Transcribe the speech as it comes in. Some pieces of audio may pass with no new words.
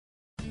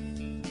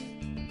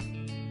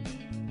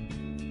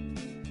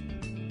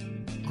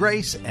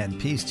Grace and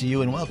peace to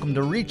you, and welcome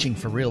to Reaching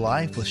for Real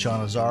Life with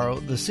Sean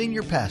Azzaro, the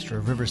senior pastor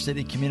of River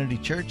City Community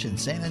Church in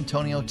San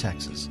Antonio,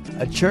 Texas.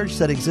 A church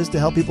that exists to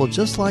help people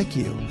just like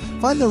you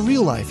find the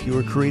real life you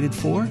were created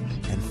for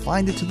and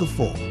find it to the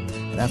full.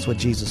 And that's what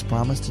Jesus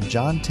promised in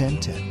John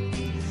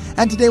 10:10.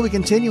 And today we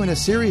continue in a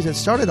series that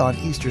started on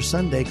Easter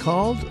Sunday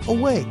called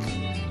Awake.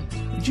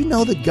 Did you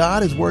know that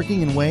God is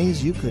working in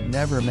ways you could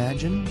never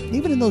imagine?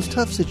 Even in those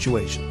tough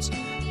situations,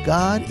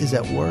 God is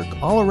at work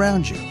all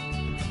around you.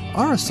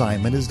 Our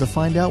assignment is to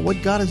find out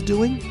what God is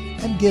doing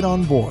and get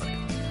on board.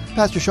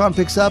 Pastor Sean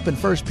picks up in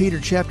 1 Peter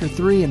chapter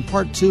 3 in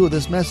part 2 of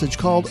this message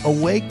called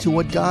Awake to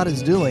What God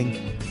is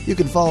Doing. You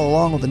can follow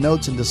along with the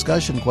notes and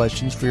discussion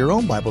questions for your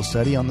own Bible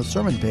study on the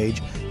sermon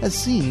page as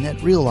seen at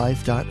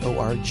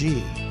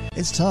reallife.org.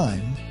 It's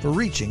time for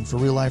Reaching for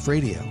Real Life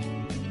Radio.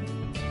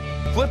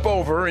 Flip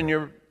over in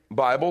your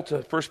Bible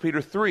to 1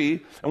 Peter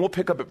 3, and we'll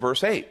pick up at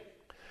verse 8,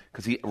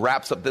 because he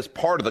wraps up this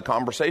part of the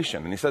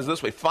conversation. And he says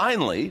this way,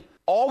 finally,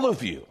 all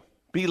of you,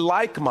 be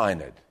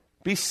like-minded,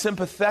 be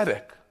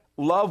sympathetic,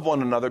 love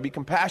one another, be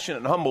compassionate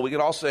and humble. We could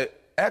all say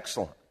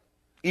excellent.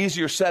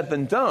 Easier said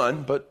than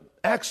done, but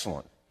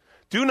excellent.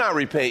 Do not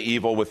repay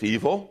evil with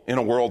evil in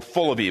a world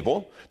full of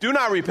evil. Do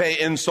not repay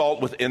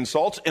insult with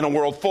insults in a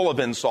world full of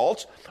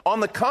insults. On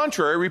the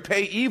contrary,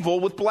 repay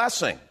evil with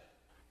blessing,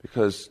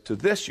 because to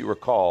this you were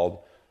called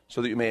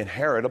so that you may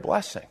inherit a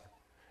blessing.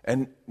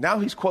 And now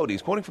he's quoting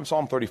from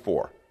Psalm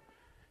 34.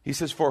 He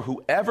says, for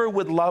whoever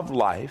would love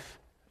life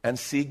and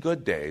see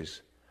good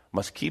days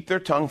must keep their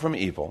tongue from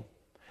evil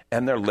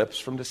and their lips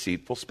from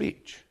deceitful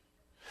speech.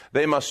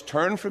 They must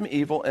turn from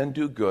evil and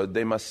do good.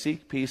 They must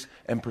seek peace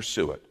and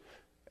pursue it.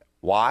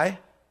 Why?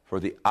 For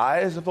the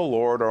eyes of the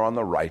Lord are on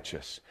the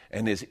righteous,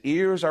 and his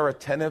ears are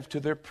attentive to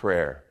their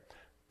prayer.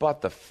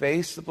 But the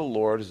face of the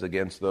Lord is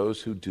against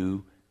those who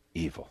do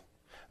evil.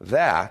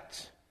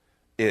 That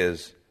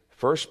is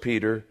 1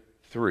 Peter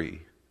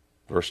 3,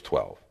 verse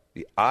 12.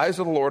 The eyes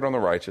of the Lord are on the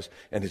righteous,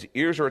 and his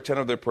ears are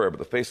attentive to their prayer, but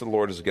the face of the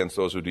Lord is against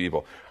those who do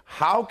evil.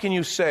 How can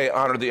you say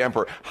honor the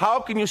emperor?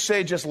 How can you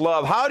say just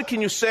love? How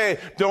can you say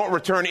don't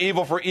return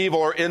evil for evil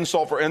or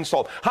insult for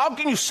insult? How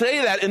can you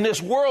say that in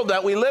this world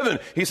that we live in?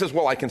 He says,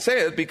 well, I can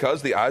say it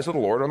because the eyes of the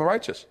Lord are on the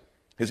righteous.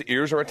 His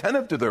ears are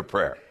attentive to their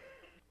prayer,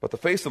 but the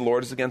face of the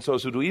Lord is against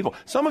those who do evil.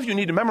 Some of you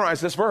need to memorize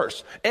this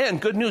verse.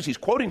 And good news, he's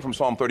quoting from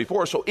Psalm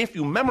 34, so if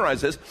you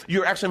memorize this,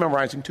 you're actually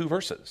memorizing 2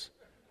 verses.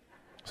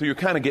 So you're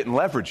kind of getting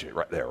leverage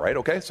right there, right?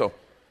 Okay, so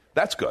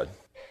that's good.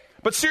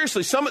 But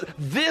seriously,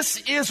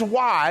 this is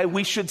why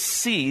we should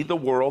see the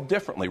world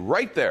differently,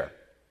 right there.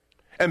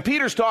 And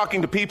Peter's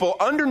talking to people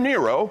under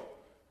Nero,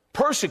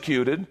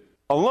 persecuted,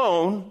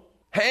 alone,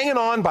 hanging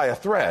on by a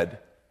thread.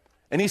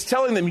 And he's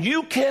telling them,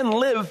 you can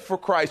live for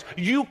Christ.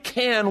 You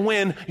can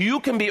win.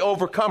 You can be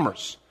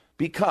overcomers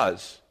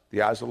because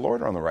the eyes of the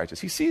Lord are on the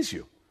righteous. He sees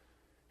you.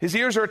 His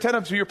ears are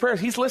attentive to your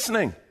prayers. He's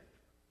listening.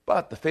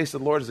 But the face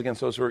of the Lord is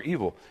against those who are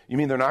evil. You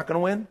mean they're not going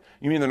to win?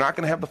 You mean they're not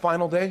going to have the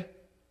final day?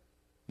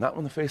 Not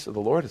when the face of the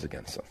Lord is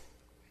against them.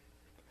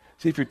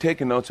 See, if you're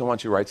taking notes, I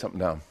want you to write something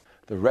down.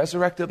 The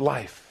resurrected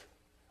life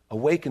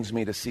awakens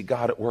me to see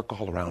God at work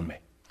all around me.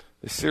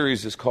 This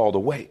series is called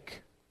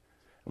Awake.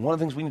 And one of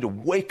the things we need to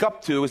wake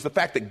up to is the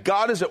fact that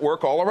God is at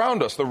work all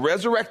around us. The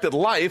resurrected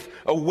life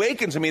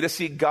awakens me to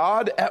see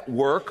God at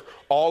work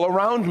all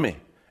around me.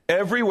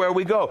 Everywhere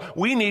we go,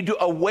 we need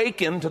to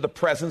awaken to the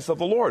presence of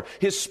the Lord.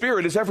 His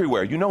Spirit is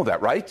everywhere. You know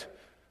that, right?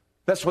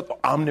 That's what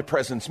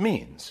omnipresence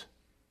means.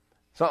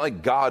 It's not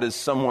like God is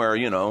somewhere,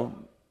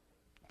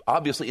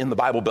 obviously in the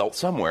Bible Belt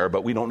somewhere,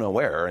 but we don't know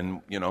where. And,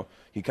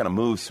 he kind of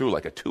moves through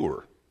like a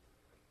tour.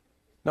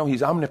 No,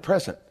 he's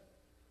omnipresent.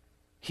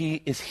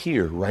 He is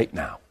here right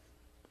now.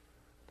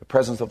 The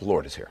presence of the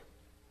Lord is here.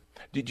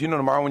 Did you know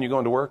tomorrow when you go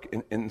into work,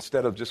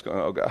 instead of just going,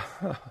 oh, God,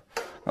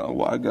 oh,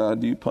 why, God,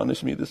 do you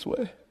punish me this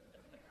way?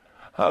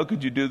 How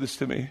could you do this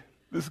to me,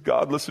 this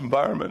godless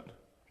environment?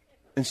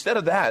 Instead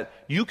of that,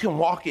 you can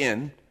walk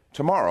in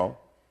tomorrow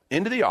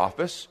into the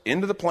office,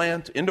 into the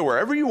plant, into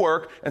wherever you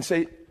work, and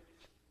say,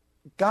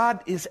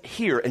 God is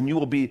here, and you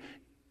will be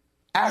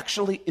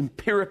actually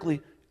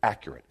empirically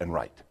accurate and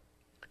right.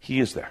 He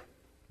is there.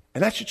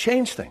 And that should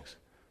change things.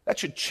 That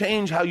should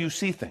change how you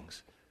see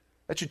things.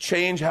 That should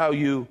change how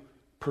you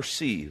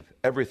perceive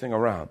everything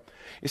around.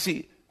 You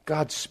see,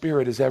 God's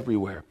Spirit is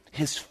everywhere.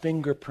 His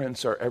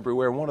fingerprints are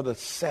everywhere. One of the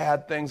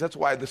sad things, that's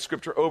why the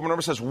scripture over and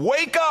over says,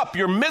 wake up,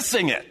 you're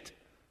missing it.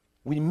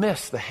 We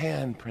miss the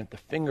handprint, the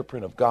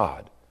fingerprint of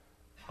God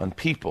on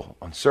people,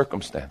 on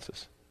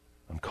circumstances,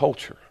 on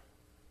culture.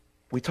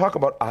 We talk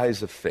about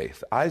eyes of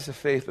faith. Eyes of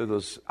faith are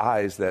those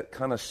eyes that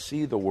kind of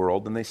see the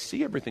world, and they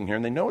see everything here,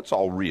 and they know it's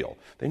all real.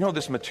 They know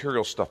this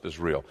material stuff is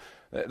real.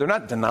 They're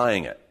not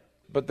denying it,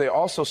 but they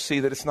also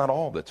see that it's not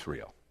all that's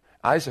real.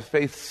 Eyes of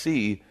faith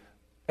see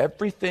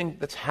everything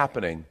that's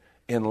happening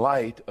in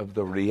light of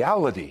the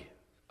reality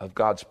of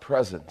God's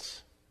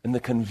presence and the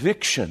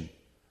conviction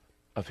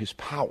of his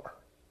power.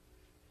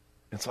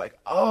 It's like,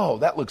 oh,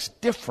 that looks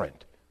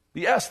different.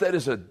 Yes, that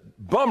is a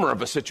bummer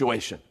of a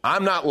situation.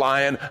 I'm not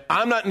lying.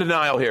 I'm not in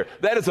denial here.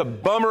 That is a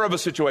bummer of a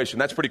situation.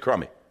 That's pretty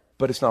crummy.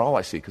 But it's not all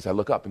I see, because I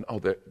look up and,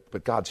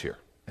 but God's here.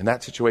 And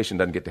that situation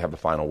doesn't get to have the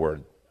final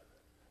word.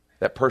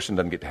 That person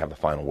doesn't get to have the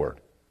final word.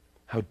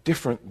 How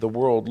different the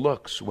world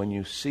looks when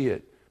you see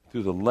it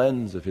through the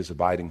lens of his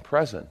abiding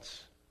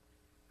presence,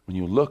 when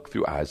you look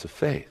through eyes of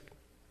faith.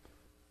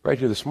 Right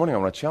here this morning, I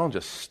want to challenge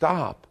us,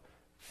 stop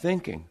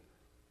thinking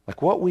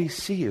like what we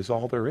see is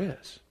all there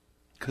is,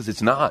 because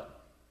it's not.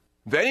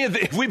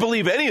 If we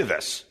believe any of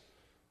this,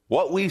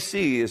 what we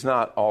see is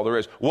not all there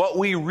is. What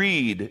we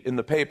read in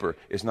the paper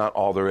is not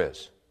all there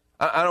is.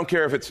 I don't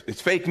care if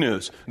it's fake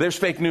news. There's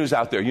fake news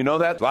out there. You know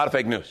that? A lot of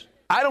fake news.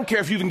 I don't care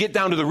if you can get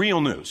down to the real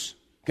news.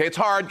 Okay, it's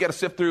hard, got to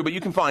sift through, but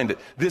you can find it.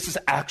 This is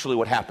actually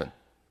what happened.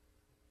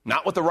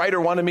 Not what the writer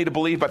wanted me to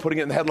believe by putting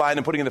it in the headline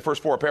and putting it in the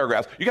first 4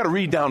 paragraphs. You got to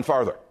read down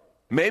farther.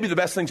 Maybe the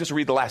best thing is just to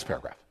read the last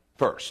paragraph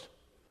first.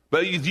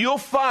 But you'll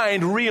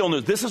find real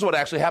news. This is what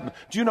actually happened.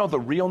 Do you know the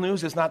real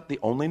news is not the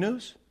only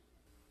news?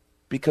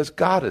 Because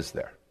God is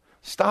there.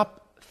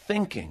 Stop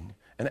thinking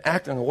and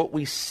acting on what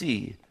we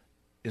see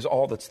is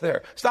all that's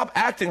there. Stop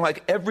acting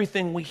like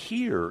everything we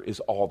hear is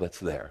all that's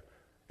there.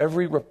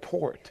 Every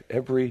report,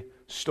 every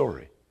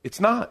story. It's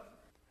not.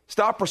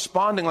 Stop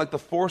responding like the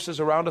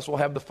forces around us will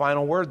have the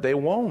final word. They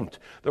won't.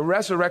 The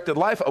resurrected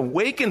life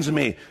awakens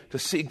me to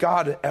see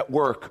God at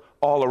work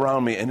all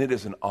around me, and it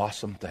is an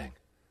awesome thing.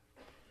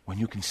 When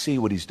you can see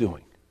what he's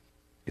doing,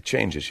 it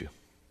changes you.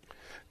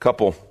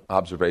 Couple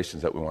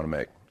observations that we want to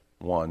make.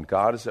 One,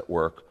 God is at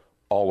work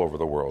all over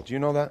the world. Do you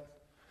know that?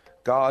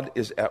 God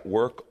is at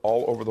work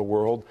all over the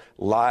world.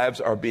 Lives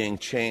are being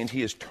changed.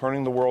 He is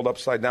turning the world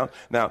upside down.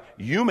 Now,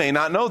 you may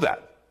not know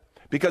that,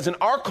 because in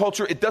our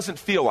culture, it doesn't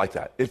feel like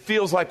that. It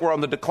feels like we're on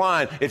the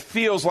decline. It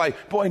feels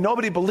like, boy,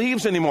 nobody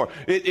believes anymore.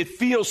 It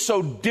feels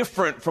so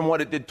different from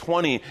what it did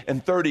 20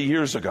 and 30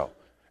 years ago.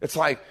 It's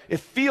like, it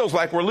feels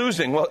like we're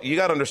losing. Well, you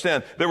got to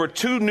understand, there were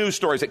 2 news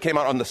stories that came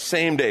out on the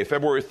same day,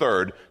 February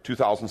 3rd,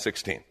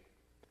 2016.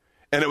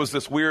 And it was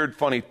this weird,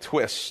 funny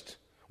twist.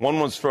 One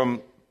was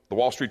from the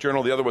Wall Street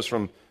Journal, the other was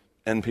from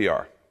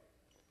NPR.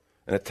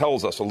 And it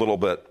tells us a little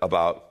bit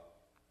about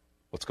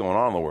what's going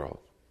on in the world.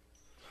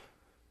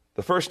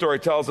 The first story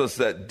tells us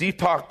that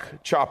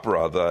Deepak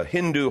Chopra, the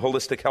Hindu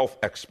holistic health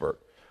expert,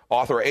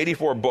 author of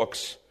 84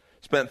 books,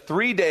 spent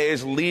 3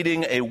 days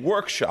leading a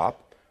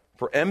workshop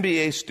for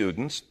MBA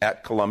students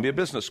at Columbia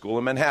Business School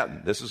in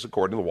Manhattan. This is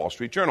according to the Wall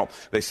Street Journal.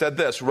 They said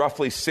this: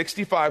 roughly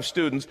 65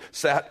 students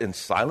sat in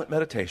silent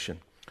meditation,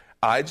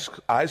 eyes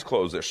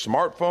closed, their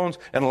smartphones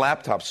and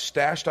laptops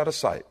stashed out of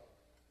sight.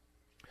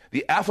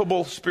 The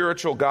affable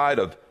spiritual guide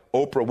of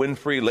Oprah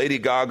Winfrey, Lady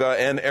Gaga,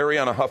 and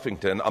Ariana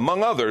Huffington,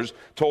 among others,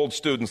 told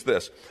students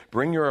this: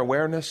 bring your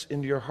awareness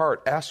into your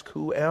heart. Ask,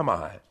 who am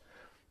I?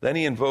 Then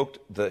he invoked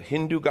the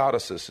Hindu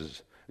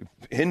goddesses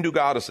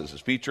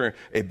featuring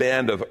a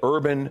band of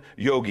urban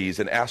yogis,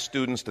 and asked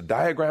students to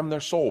diagram their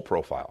soul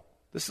profile.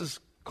 This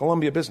is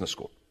Columbia Business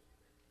School.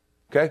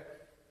 Okay?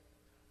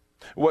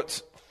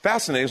 What's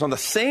fascinating is on the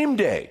same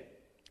day,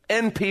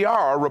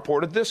 NPR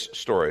reported this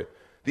story.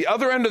 The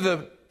other end of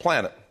the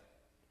planet,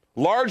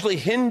 largely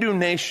Hindu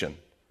nation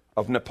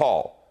of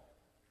Nepal,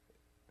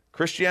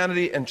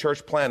 Christianity and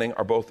church planting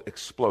are both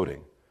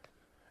exploding.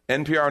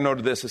 NPR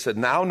noted this. It said,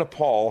 now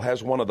Nepal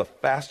has one of the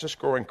fastest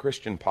growing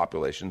Christian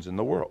populations in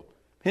the world.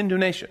 Hindu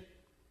nation.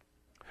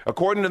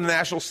 According to the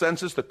national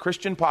census, the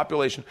Christian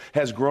population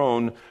has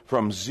grown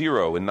from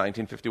 0 in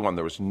 1951.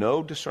 There was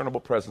no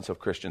discernible presence of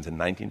Christians in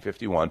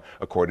 1951,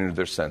 according to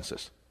their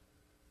census.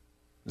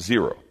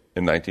 0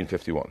 in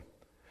 1951.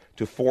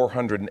 To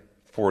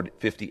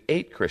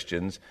 458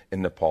 Christians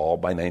in Nepal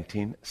by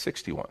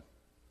 1961.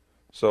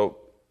 So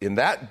in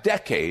that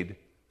decade,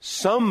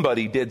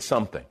 somebody did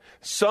something.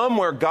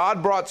 Somewhere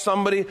God brought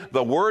somebody,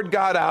 the word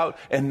got out,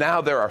 and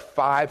now there are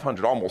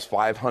 500, almost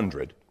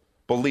 500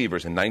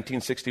 believers in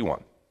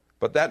 1961.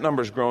 But that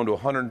number's grown to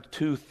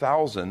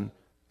 102,000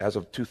 as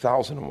of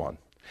 2001,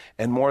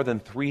 and more than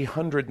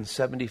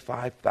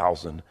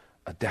 375,000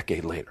 a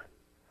decade later.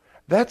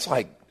 That's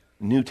like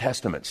New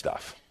Testament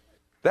stuff.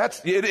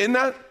 Isn't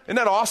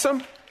that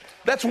awesome?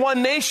 That's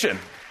one nation.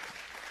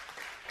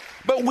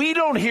 But we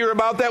don't hear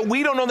about that.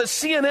 We don't know that.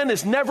 CNN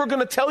is never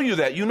going to tell you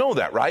that. You know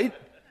that, right?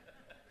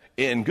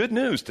 In good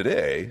news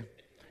today,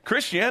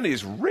 Christianity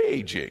is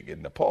raging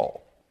in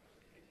Nepal.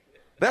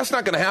 That's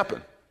not going to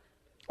happen.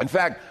 In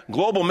fact,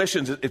 global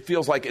missions, it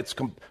feels like it's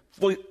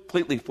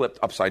completely flipped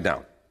upside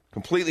down.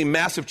 Completely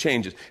massive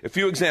changes. A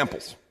few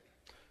examples.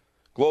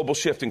 Global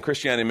shift in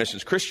Christianity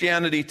missions.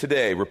 Christianity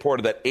Today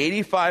reported that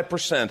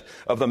 85%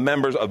 of the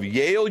members of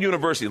Yale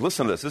University,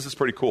 listen to this, this is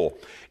pretty cool.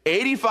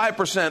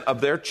 85%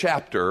 of their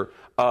chapter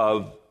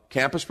of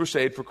Campus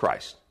Crusade for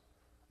Christ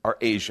are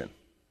Asian.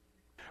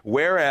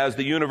 Whereas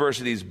the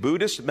university's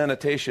Buddhist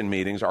meditation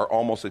meetings are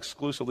almost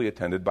exclusively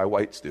attended by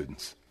white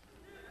students.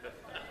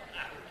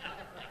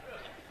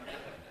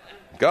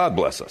 God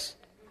bless us.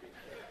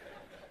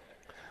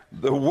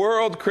 The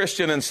World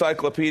Christian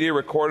Encyclopedia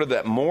recorded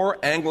that more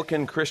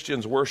Anglican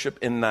Christians worship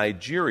in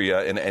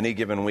Nigeria in any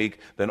given week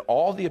than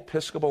all the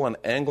Episcopal and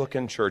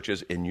Anglican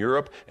churches in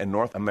Europe and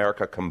North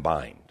America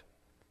combined.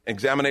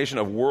 Examination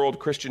of world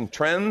Christian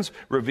trends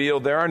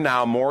reveal there are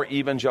now more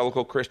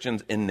evangelical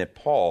Christians in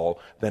Nepal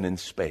than in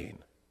Spain.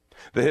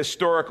 The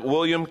historic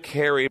William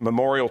Carey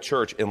Memorial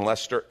Church in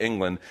Leicester,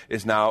 England,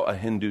 is now a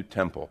Hindu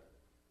temple,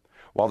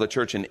 while the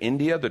church in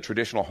India, the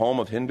traditional home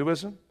of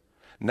Hinduism,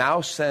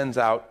 now sends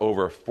out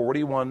over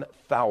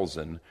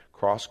 41,000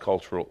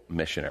 cross-cultural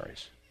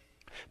missionaries.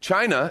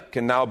 China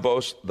can now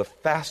boast the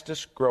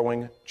fastest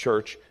growing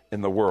church in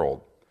the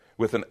world,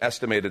 with an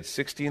estimated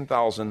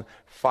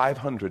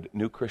 16,500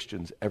 new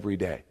Christians every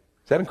day.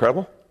 Is that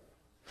incredible?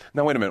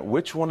 Now, wait a minute.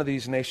 Which one of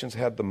these nations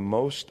had the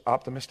most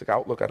optimistic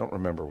outlook? I don't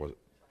remember. Was it?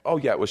 Oh,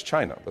 yeah, it was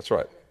China. That's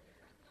right.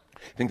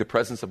 Think the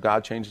presence of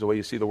God changed the way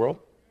you see the world?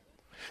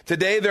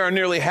 Today, there are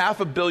nearly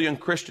 500 million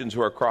Christians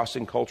who are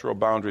crossing cultural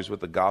boundaries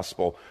with the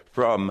gospel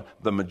from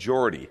the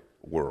majority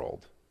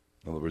world.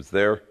 In other words,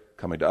 they're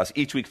coming to us.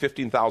 Each week,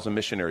 15,000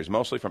 missionaries,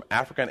 mostly from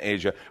Africa and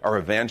Asia, are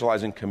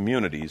evangelizing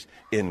communities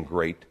in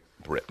Great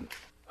Britain.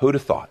 Who'd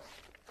have thought?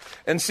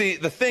 And see,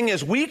 the thing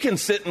is, we can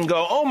sit and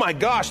go, oh my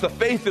gosh, the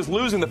faith is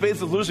losing, the faith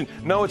is losing.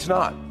 No, it's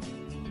not.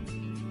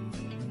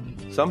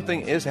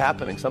 Something is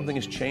happening. Something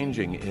is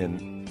changing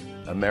in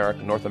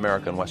America, North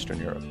America, and Western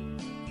Europe.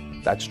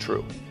 That's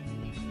true.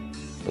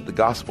 But the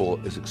gospel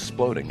is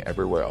exploding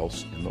everywhere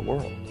else in the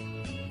world.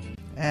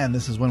 And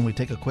this is when we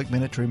take a quick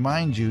minute to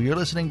remind you you're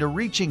listening to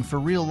Reaching for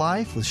Real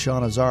Life with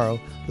Sean Azzaro,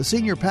 the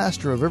senior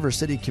pastor of River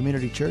City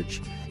Community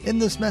Church, in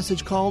this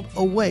message called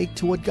Awake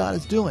to What God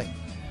is Doing,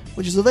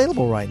 which is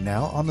available right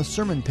now on the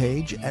sermon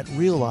page at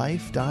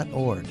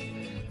reallife.org.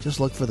 Just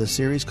look for the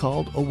series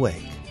called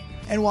Awake.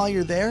 And while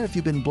you're there, if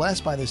you've been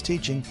blessed by this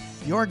teaching,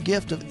 your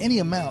gift of any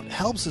amount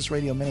helps this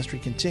radio ministry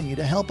continue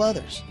to help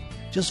others.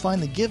 Just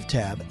find the Give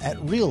tab at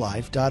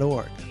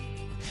reallife.org.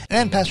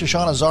 And Pastor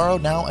Sean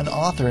Azzaro, now an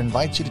author,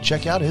 invites you to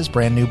check out his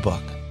brand new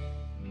book.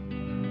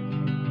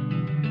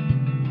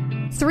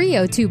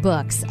 302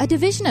 Books, a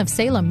division of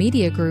Salem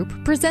Media Group,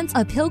 presents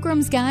A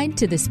Pilgrim's Guide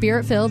to the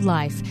Spirit-Filled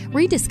Life,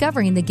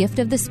 Rediscovering the Gift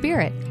of the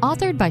Spirit,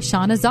 authored by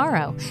Sean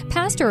Azzaro,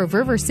 pastor of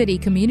River City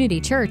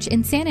Community Church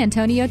in San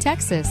Antonio,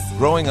 Texas.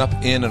 Growing up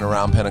in and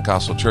around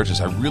Pentecostal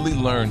churches, I really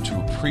learned to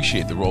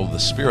appreciate the role of the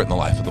Spirit in the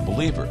life of the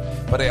believer.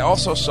 But I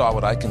also saw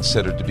what I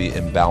considered to be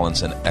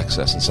imbalance and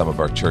excess in some of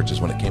our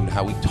churches when it came to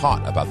how we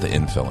taught about the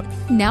infilling.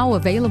 Now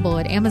available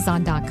at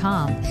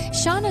Amazon.com,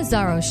 Sean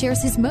Azzaro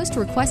shares his most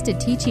requested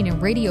teaching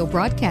and radio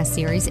broadcast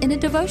series in a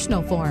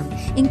devotional form,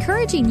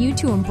 encouraging you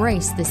to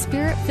embrace the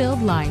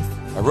Spirit-filled life.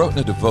 I wrote in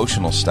a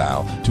devotional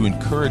style to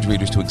encourage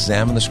readers to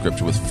examine the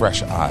Scripture with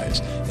fresh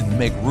eyes and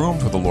make room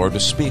for the Lord to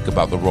speak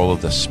about the role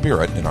of the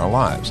Spirit in our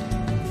lives.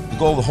 The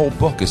goal of the whole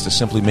book is to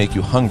simply make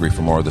you hungry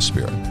for more of the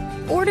Spirit.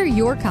 Order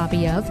your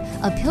copy of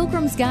A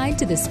Pilgrim's Guide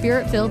to the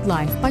Spirit-Filled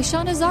Life by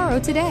Sean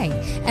Azzaro today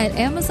at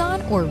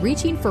Amazon or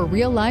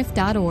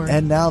reachingforreallife.org.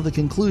 And now the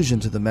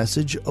conclusion to the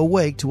message,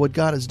 Awake to What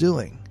God is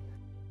Doing.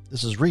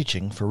 This is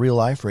Reaching for Real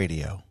Life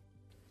Radio.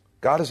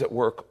 God is at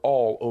work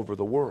all over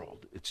the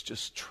world. It's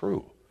just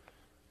true.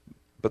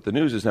 But the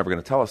news is never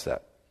going to tell us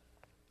that.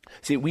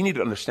 See, we need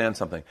to understand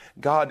something.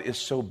 God is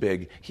so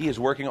big. He is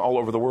working all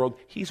over the world.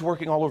 He's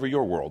working all over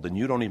your world, and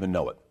you don't even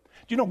know it.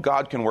 Do you know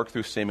God can work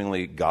through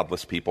seemingly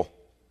godless people?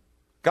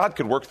 God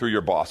could work through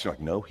your boss. You're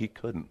like, no, he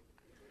couldn't.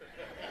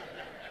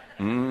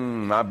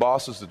 My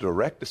boss is the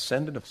direct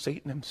descendant of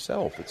Satan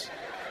himself. It's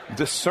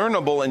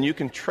discernible, and you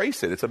can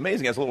trace it. It's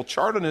amazing. He has a little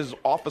chart on his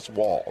office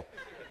wall.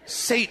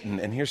 Satan,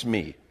 and here's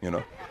me, you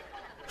know.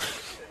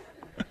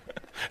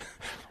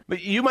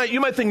 But you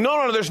might think,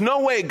 no, there's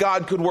no way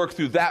God could work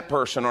through that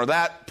person or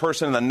that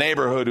person in the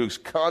neighborhood who's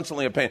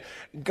constantly in pain.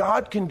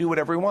 God can do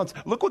whatever he wants.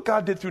 Look what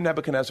God did through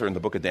Nebuchadnezzar in the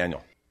book of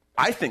Daniel.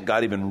 I think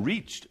God even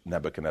reached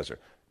Nebuchadnezzar,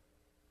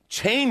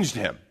 changed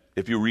him,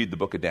 if you read the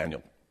book of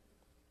Daniel.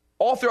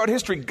 All throughout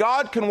history,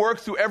 God can work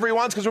through every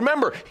one, because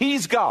remember,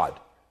 he's God.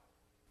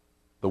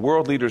 The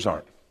world leaders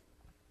aren't.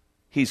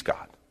 He's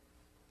God.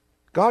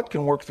 God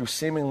can work through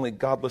seemingly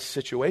godless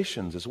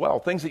situations as well.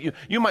 Things that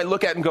you might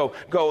look at and go,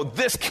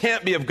 this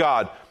can't be of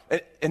God.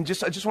 And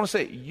I just want to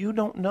say, you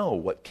don't know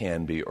what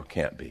can be or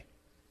can't be.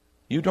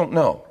 You don't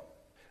know.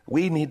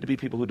 We need to be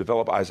people who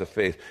develop eyes of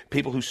faith,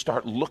 people who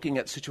start looking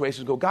at situations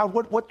and go, God,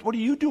 what are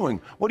you doing?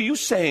 What are you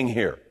saying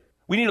here?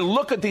 We need to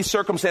look at these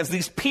circumstances,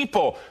 these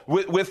people,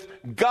 with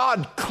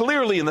God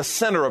clearly in the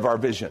center of our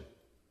vision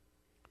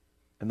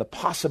and the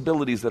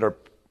possibilities that are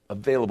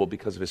available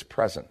because of his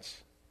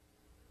presence.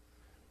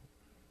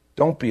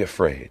 Don't be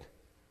afraid.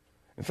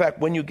 In fact,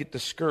 when you get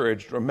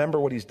discouraged, remember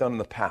what he's done in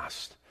the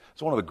past.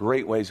 It's one of the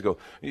great ways to go,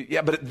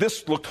 yeah, but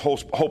this looked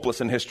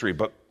hopeless in history,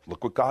 but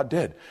look what God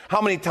did.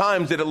 How many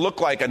times did it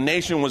look like a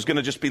nation was going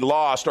to just be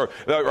lost, or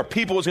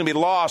people was going to be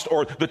lost,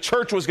 or the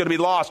church was going to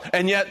be lost,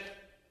 and yet,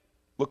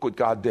 look what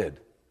God did.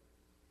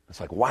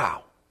 It's like,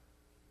 wow,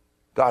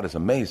 God is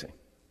amazing.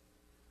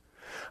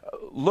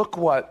 Look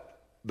what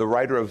the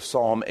writer of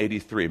Psalm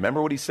 83, remember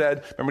what he said?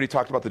 Remember when he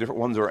talked about the different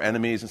ones that are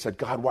enemies and said,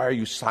 God, why are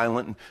you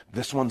silent? And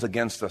this one's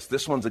against us.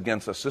 This one's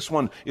against us. This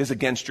one is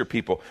against your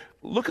people.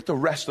 Look at the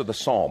rest of the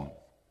psalm.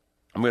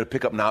 I'm going to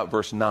pick up now at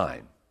verse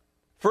 9.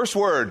 First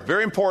word,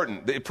 very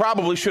important. It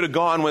probably should have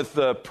gone with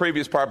the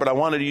previous part, but I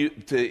wanted you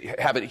to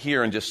have it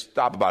here and just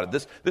stop about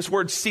it. This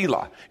word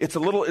Selah, it's a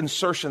little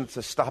insertion that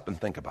says stop and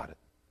think about it.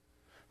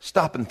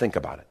 Stop and think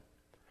about it.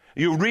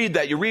 You read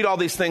that, you read all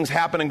these things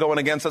happening, going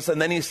against us,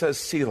 and then he says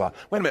Selah.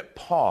 Wait a minute,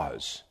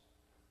 pause.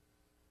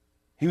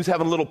 He was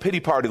having a little pity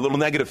party, a little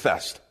negative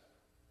fest.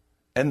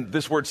 And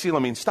this word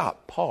Selah means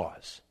stop,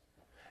 pause.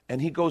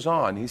 And he goes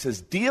on, he says,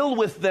 deal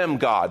with them,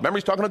 God. Remember,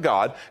 he's talking to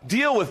God.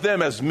 Deal with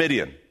them as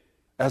Midian,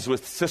 as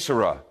with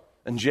Sisera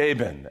and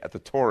Jabin at the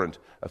torrent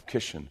of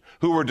Kishon,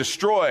 who were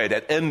destroyed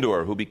at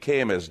Endor, who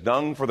became as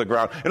dung for the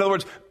ground. In other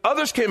words,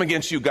 others came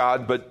against you,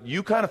 God, but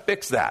you kind of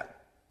fixed that.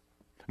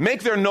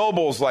 Make their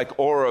nobles like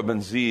Oreb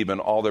and Zeb, and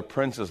all their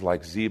princes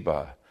like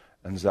Zebah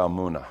and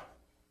Zalmunna,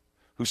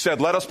 who said,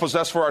 let us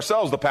possess for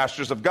ourselves the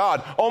pastures of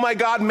God. Oh my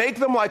God, make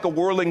them like a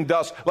whirling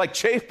dust, like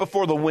chaff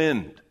before the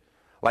wind,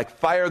 like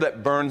fire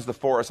that burns the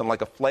forest, and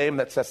like a flame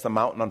that sets the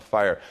mountain on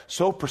fire.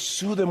 So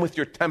pursue them with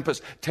your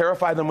tempest,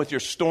 terrify them with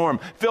your storm,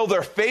 fill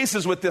their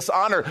faces with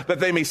dishonor, that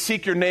they may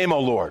seek your name, O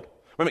Lord. Wait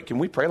a minute, can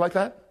we pray like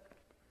that?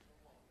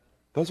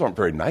 Those aren't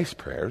very nice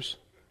prayers.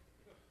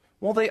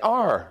 Well, they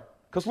are,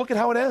 because look at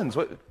how it ends.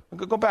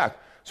 Go back.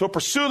 So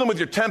pursue them with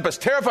your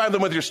tempest, terrify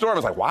them with your storm.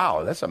 It's like,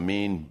 wow, that's a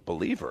mean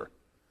believer.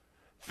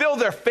 Fill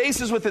their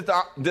faces with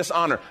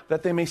dishonor,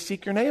 that they may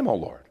seek your name, O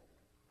Lord.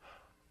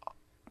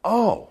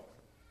 Oh.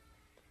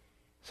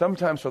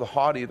 Sometimes for the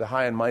haughty, the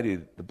high and mighty,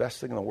 the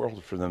best thing in the world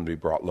is for them to be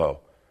brought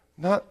low.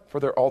 Not for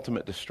their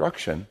ultimate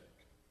destruction,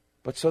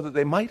 but so that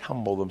they might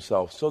humble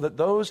themselves, so that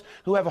those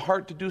who have a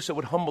heart to do so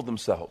would humble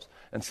themselves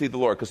and see the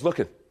Lord. Because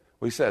look at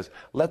what he says,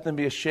 let them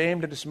be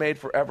ashamed and dismayed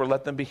forever,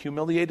 let them be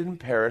humiliated and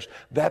perish,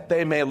 that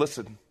they may,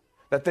 listen,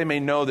 that they may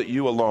know that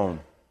you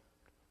alone,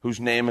 whose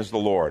name is the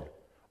Lord,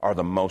 are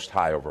the most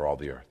high over all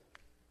the earth.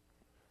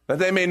 That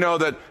they may know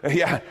that,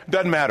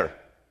 doesn't matter,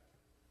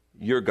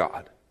 you're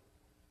God.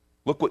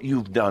 Look what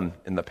you've done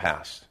in the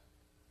past.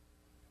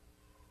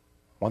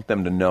 Want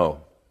them to know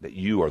that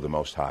you are the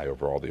most high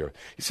over all the earth.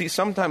 You see,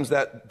 sometimes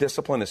that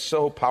discipline is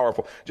so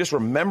powerful. Just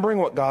remembering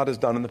what God has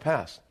done in the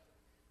past.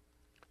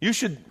 You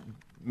should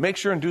make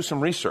sure and do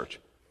some research.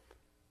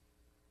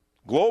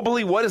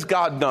 Globally, what has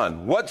God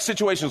done? What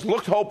situations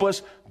looked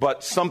hopeless,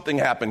 but something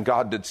happened.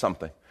 God did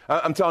something.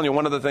 I'm telling you,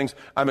 one of the things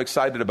I'm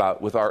excited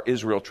about with our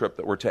Israel trip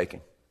that we're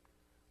taking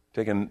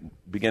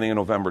beginning in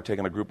November,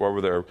 taking a group over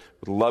there.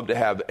 Would love to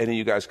have any of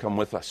you guys come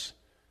with us.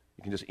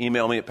 You can just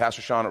email me at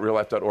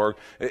pastorshawn@reallife.org.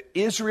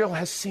 Israel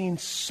has seen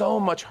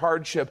so much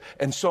hardship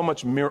and so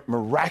much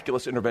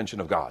miraculous intervention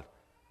of God.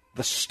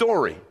 The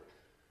story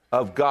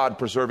of God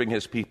preserving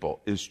his people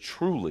is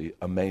truly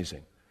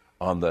amazing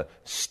on the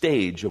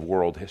stage of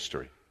world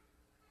history.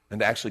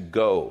 And to actually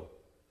go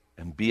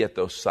and be at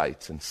those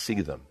sites and see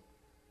them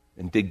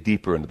and dig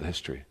deeper into the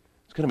history.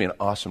 It's going to be an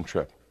awesome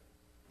trip.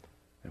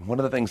 And one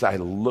of the things I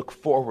look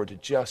forward to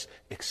just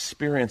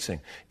experiencing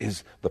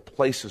is the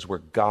places where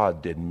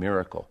God did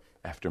miracle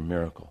after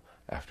miracle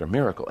after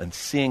miracle, and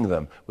seeing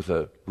them with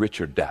a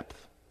richer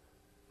depth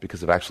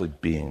because of actually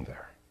being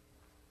there.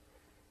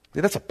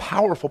 That's a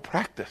powerful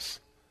practice.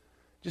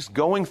 Just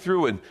going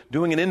through and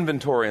doing an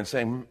inventory and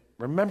saying,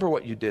 remember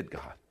what you did,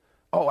 God.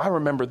 Oh, I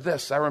remember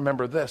this, I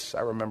remember this,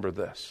 I remember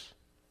this.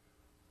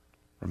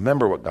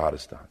 Remember what God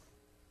has done.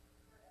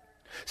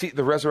 See,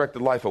 the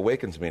resurrected life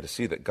awakens me to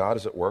see that God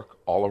is at work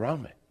all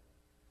around me.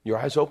 Your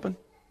eyes open?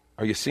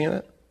 Are you seeing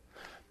it?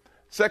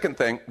 Second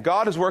thing,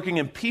 God is working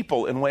in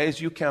people in ways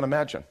you can't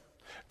imagine.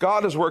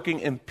 God is working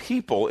in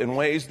people in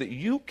ways that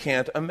you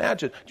can't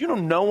imagine. Do you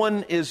know no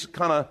one is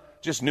kind of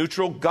just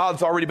neutral?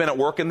 God's already been at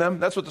work in them.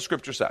 That's what the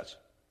scripture says.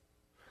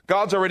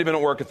 God's already been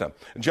at work with them.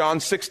 John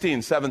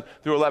 16, 7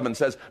 through 11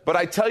 says, but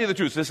I tell you the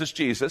truth, this is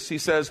Jesus. He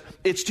says,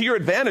 it's to your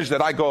advantage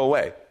that I go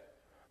away.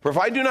 For if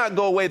I do not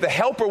go away, the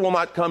helper will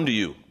not come to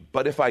you.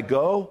 But if I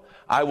go,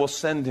 I will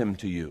send him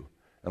to you.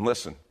 And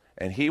listen,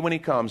 and he, when he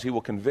comes, he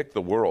will convict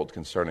the world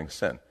concerning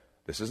sin.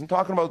 This isn't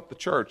talking about the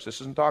church.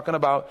 This isn't talking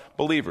about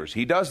believers.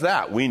 He does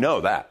that. We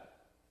know that.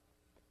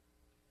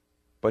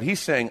 But he's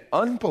saying,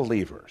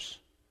 unbelievers,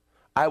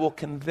 I will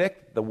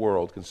convict the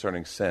world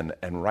concerning sin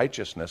and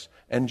righteousness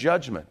and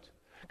judgment.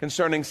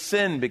 Concerning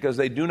sin, because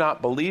they do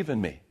not believe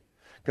in me.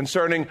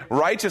 Concerning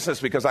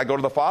righteousness, because I go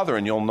to the Father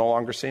and you'll no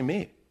longer see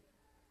me.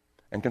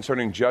 And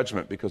concerning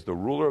judgment, because the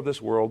ruler of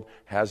this world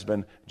has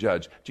been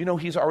judged. Do you know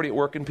he's already at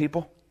work in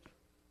people?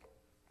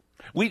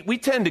 We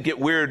tend to get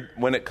weird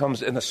when it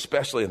comes, and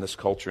especially in this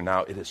culture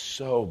now, it is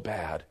so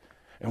bad.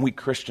 And we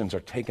Christians are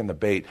taking the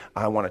bait.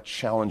 I want to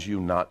challenge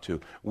you not to.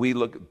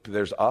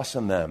 There's us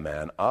and them,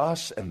 man.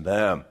 Us and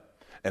them.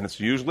 And it's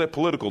usually a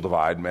political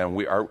divide, man.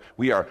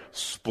 We are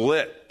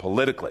split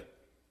politically.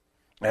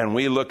 And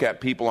we look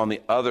at people on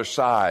the other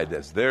side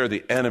as they're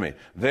the enemy.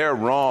 They're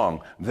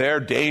wrong. They're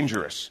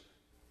dangerous.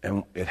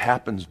 And it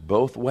happens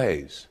both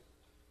ways.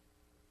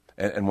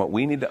 And what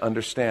we need to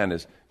understand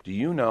is, do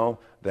you know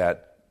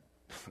that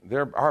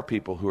there are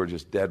people who are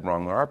just dead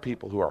wrong. There are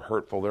people who are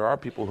hurtful. There are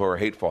people who are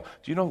hateful.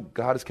 Do you know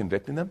God is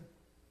convicting them?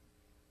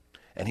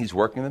 And he's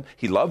working them.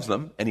 He loves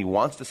them, and he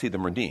wants to see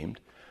them redeemed.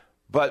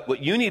 But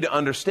what you need to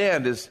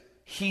understand is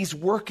he's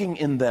working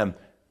in them.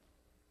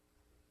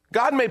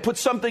 God may put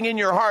something in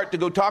your heart to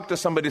go talk to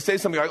somebody, say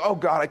something like, oh,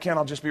 God, I can't,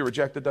 I'll just be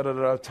rejected.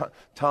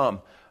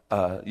 Tom,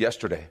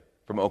 yesterday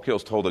from Oak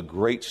Hills told a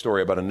great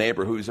story about a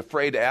neighbor who was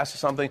afraid to ask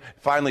something,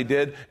 finally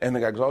did, and the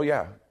guy goes, oh,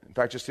 yeah. In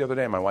fact, just the other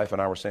day, my wife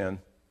and I were saying,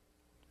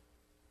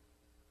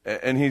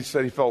 and he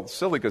said he felt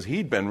silly because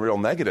he'd been real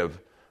negative,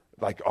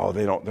 like, oh,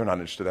 they're not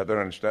interested in that, they're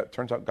not interested in that.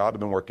 Turns out God had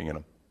been working in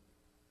him.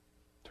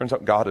 Turns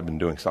out God had been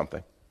doing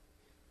something.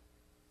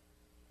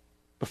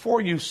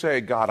 Before you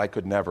say, God, I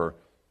could never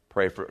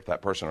pray for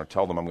that person or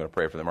tell them I'm going to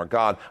pray for them, or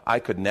God, I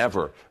could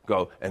never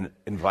go and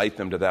invite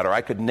them to that, or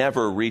I could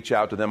never reach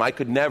out to them, I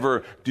could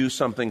never do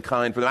something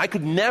kind for them, I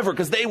could never,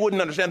 because they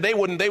wouldn't understand, they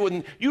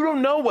wouldn't, you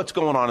don't know what's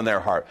going on in their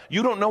heart.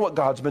 You don't know what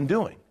God's been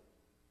doing.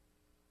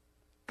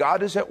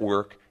 God is at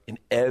work in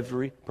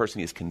every person.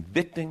 He is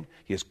convicting,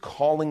 he is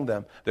calling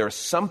them. There is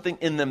something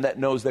in them that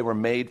knows they were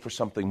made for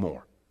something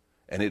more,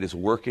 and it is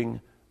working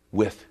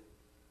with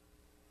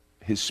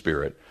his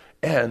Spirit.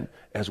 And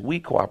as we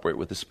cooperate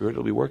with the Spirit,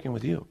 it'll be working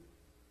with you.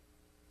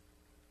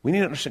 We need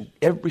to understand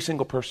every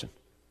single person.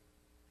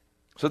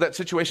 So that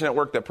situation at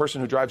work, that person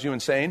who drives you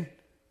insane,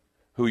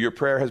 who your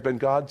prayer has been,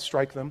 God,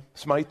 strike them,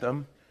 smite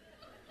them.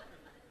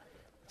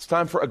 It's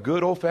time for a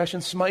good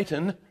old-fashioned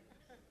smiting.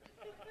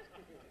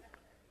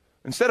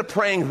 Instead of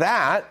praying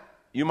that,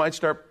 you might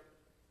start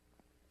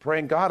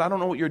praying, God, I don't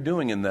know what you're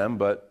doing in them,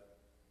 but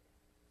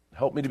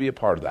help me to be a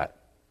part of that.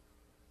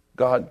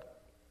 God,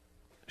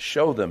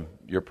 show them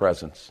your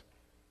presence.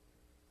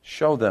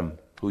 Show them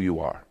who you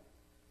are.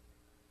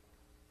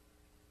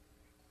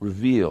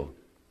 Reveal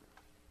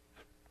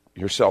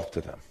yourself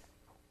to them,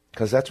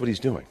 because that's what he's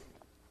doing.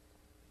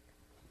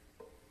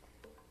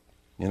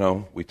 You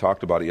know, we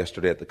talked about it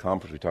yesterday at the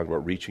conference. We talked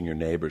about reaching your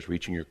neighbors,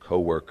 reaching your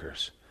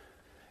coworkers.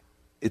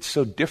 It's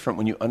so different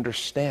when you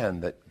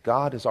understand that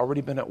God has already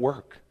been at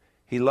work.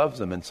 He loves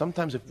them, and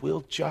sometimes if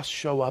we'll just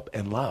show up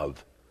and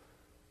love,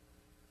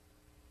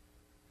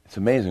 it's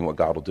amazing what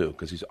God will do,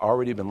 because he's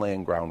already been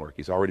laying groundwork.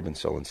 He's already been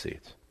sowing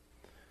seeds.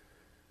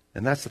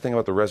 And that's the thing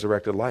about the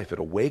resurrected life. It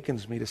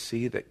awakens me to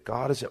see that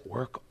God is at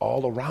work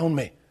all around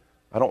me.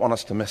 I don't want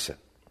us to miss it.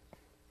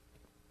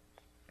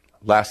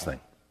 Last thing.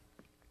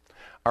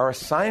 Our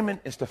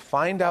assignment is to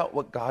find out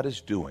what God is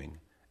doing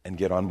and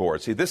get on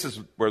board. See, this is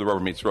where the rubber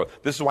meets the road.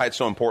 This is why it's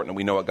so important that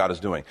we know what God is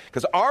doing.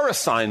 Because our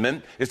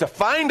assignment is to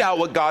find out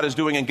what God is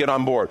doing and get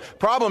on board.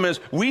 Problem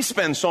is, we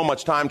spend so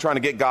much time trying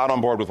to get God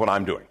on board with what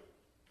I'm doing.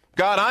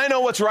 God, I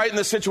know what's right in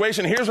this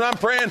situation. Here's what I'm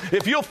praying.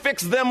 If you'll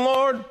fix them,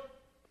 Lord,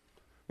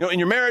 you know, in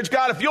your marriage,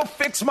 God, if you'll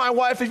fix my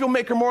wife, if you'll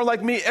make her more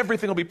like me,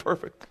 everything will be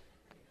perfect.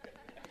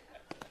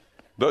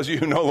 Those of you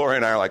who know Lori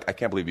and I are like, I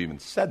can't believe you even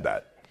said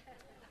that.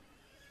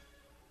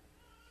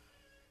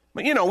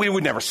 But, you know, we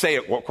would never say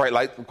it quite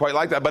like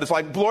that, but it's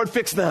like, Lord,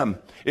 fix them.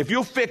 If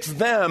you'll fix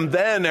them,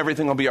 then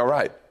everything will be all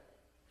right.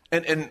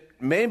 And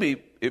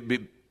maybe it'd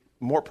be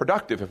more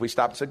productive if we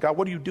stopped and said, God,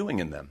 what are you doing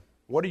in them?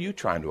 What are you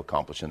trying to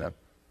accomplish in them?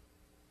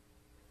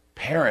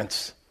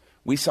 Parents,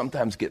 we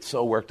sometimes get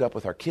so worked up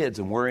with our kids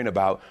and worrying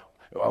about,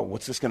 oh,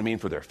 what's this going to mean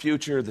for their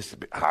future?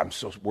 I'm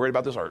so worried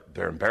about this. Or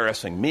they're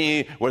embarrassing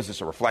me. What is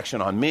this, a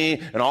reflection on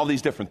me? And all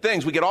these different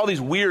things. We get all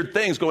these weird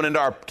things going into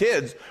our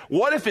kids.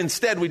 What if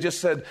instead we just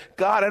said,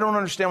 God, I don't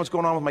understand what's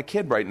going on with my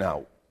kid right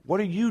now. What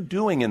are you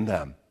doing in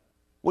them?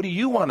 What do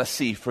you want to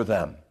see for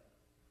them?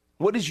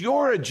 What is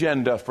your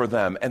agenda for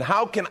them? And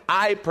how can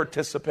I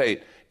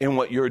participate in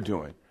what you're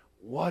doing?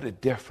 What a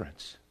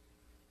difference.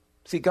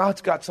 See,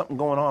 God's got something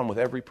going on with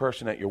every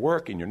person at your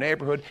work, in your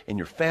neighborhood, in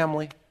your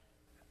family.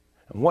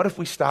 And what if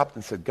we stopped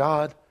and said,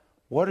 God,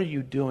 what are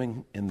you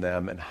doing in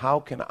them, and how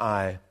can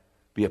I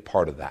be a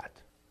part of that?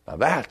 Now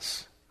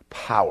that's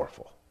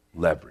powerful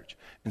leverage.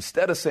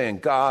 Instead of saying,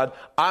 God,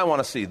 I want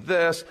to see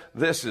this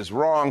is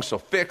wrong, so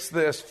fix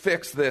this,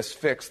 fix this,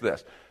 fix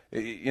this.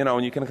 You know,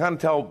 and you can kind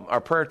of tell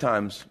our prayer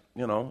times,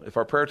 you know, if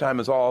our prayer time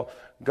is all,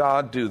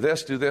 God, do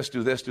this, do this,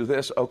 do this, do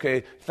this,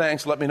 okay,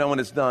 thanks, let me know when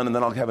it's done, and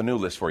then I'll have a new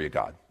list for you,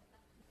 God.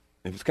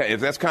 If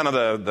that's kind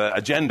of the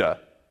agenda,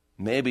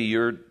 maybe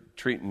you're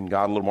treating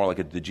God a little more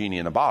like the genie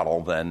in a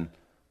bottle than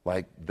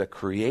like the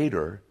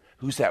Creator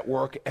who's at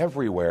work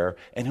everywhere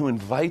and who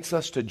invites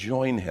us to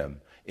join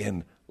him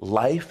in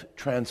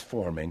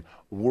life-transforming,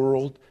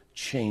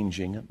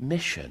 world-changing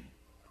mission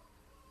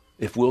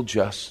if we'll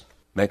just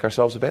make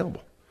ourselves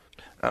available.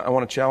 I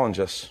want to challenge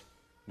us.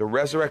 The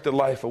resurrected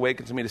life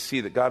awakens me to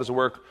see that God is at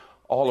work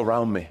all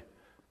around me.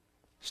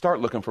 Start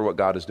looking for what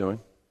God is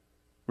doing.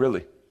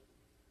 Really.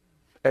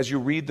 As you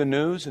read the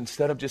news,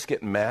 instead of just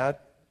getting mad,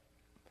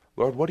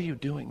 Lord, what are you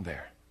doing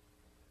there?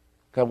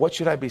 God, what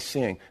should I be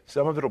seeing?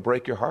 Some of it will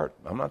break your heart.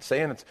 I'm not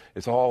saying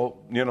it's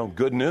all,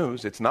 good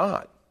news. It's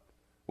not.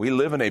 We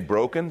live in a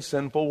broken,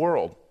 sinful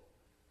world.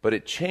 But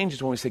it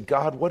changes when we say,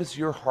 God, what is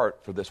your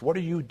heart for this? What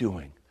are you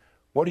doing?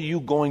 What are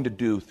you going to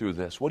do through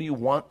this? What do you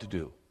want to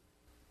do?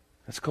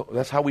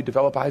 That's how we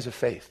develop eyes of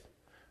faith.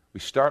 We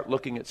start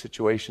looking at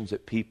situations,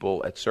 at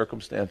people, at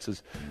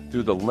circumstances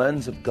through the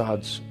lens of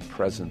God's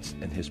presence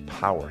and his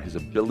power, his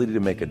ability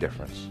to make a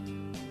difference.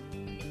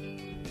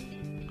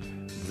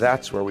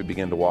 that's where we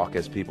begin to walk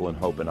as people in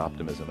hope and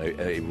optimism,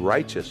 a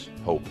righteous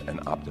hope and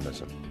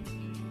optimism.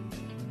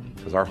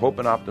 Because our hope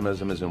and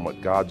optimism is in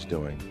what God's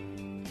doing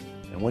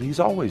and what He's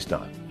always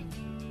done.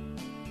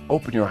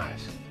 Open your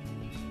eyes.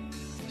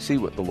 See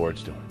what the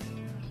Lord's doing.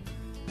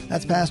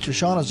 That's Pastor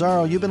Sean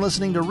Azzaro. You've been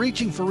listening to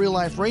Reaching for Real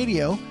Life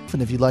Radio.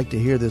 And if you'd like to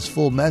hear this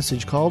full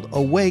message called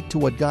Awake to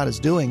What God is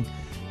Doing,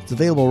 it's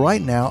available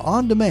right now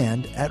on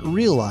demand at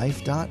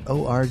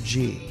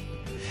reallife.org.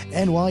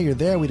 And while you're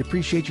there, we'd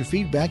appreciate your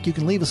feedback. You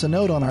can leave us a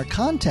note on our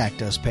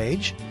Contact Us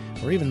page.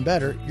 Or even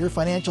better, your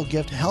financial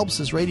gift helps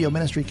this radio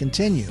ministry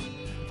continue.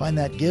 Find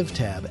that Give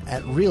tab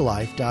at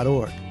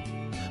reallife.org.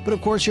 But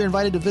of course, you're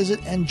invited to visit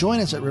and join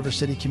us at River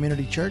City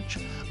Community Church,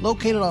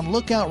 located on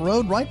Lookout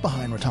Road right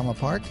behind Rotama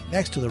Park,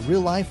 next to the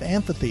Real Life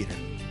Amphitheater.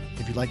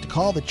 If you'd like to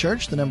call the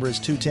church, the number is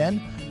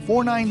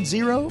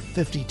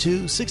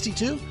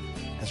 210-490-5262,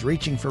 as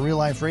Reaching for Real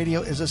Life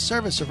Radio is a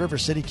service of River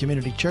City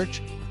Community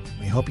Church.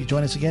 We hope you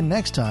join us again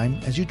next time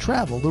as you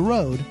travel the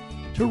road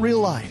to real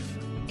life.